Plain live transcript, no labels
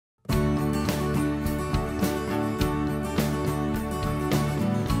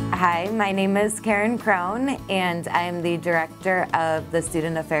Hi, my name is Crone, and I'm the Director of the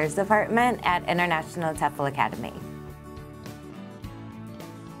Student Affairs Department at International TEFL Academy.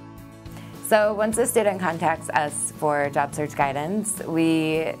 So once a student contacts us for job search guidance,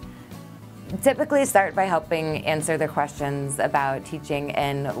 we typically start by helping answer their questions about teaching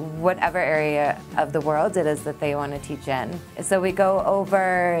in whatever area of the world it is that they want to teach in. So we go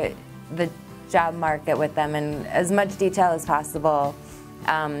over the job market with them in as much detail as possible.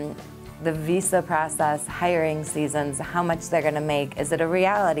 The visa process, hiring seasons, how much they're going to make. Is it a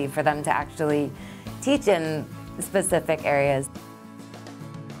reality for them to actually teach in specific areas?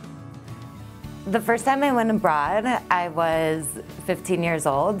 The first time I went abroad, I was 15 years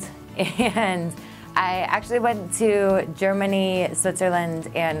old, and I actually went to Germany,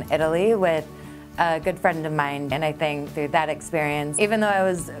 Switzerland, and Italy with a good friend of mine. And I think through that experience, even though I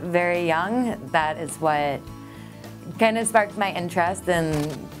was very young, that is what kind of sparked my interest in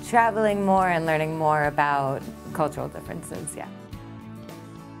traveling more and learning more about cultural differences, yeah.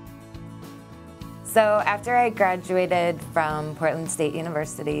 So after I graduated from Portland State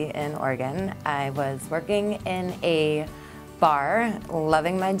University in Oregon, I was working in a bar,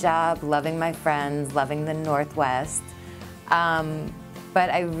 loving my job, loving my friends, loving the Northwest. But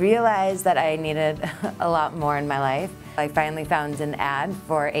I realized that I needed a lot more in my life. I finally found an ad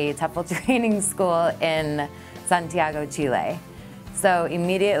for a TEFL training school in Santiago, Chile. So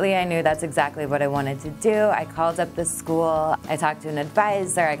immediately I knew that's exactly what I wanted to do. I called up the school, I talked to an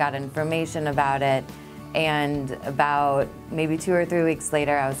advisor, I got information about it, and about maybe 2 or 3 weeks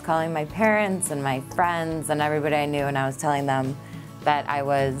later I was calling my parents and my friends and everybody I knew, and I was telling them that I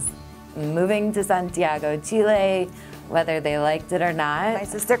was moving to Santiago, Chile, whether they liked it or not. My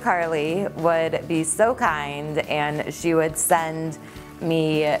sister Carly would be so kind, and she would send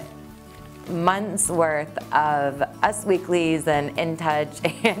me months worth of Us Weeklies and In Touch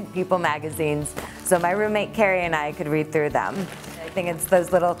and People magazines, so my roommate Carrie and I could read through them. I think it's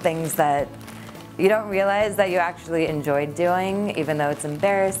those little things that you don't realize that you actually enjoyed doing, even though it's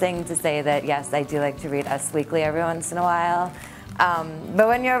embarrassing to say that, yes, I do like to read Us Weekly every once in a while. But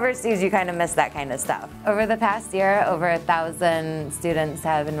when you're overseas, you kind of miss that kind of stuff. Over the past year, over 1,000 students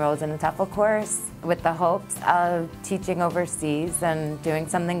have enrolled in a TEFL course with the hopes of teaching overseas and doing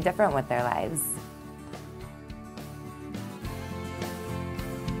something different with their lives.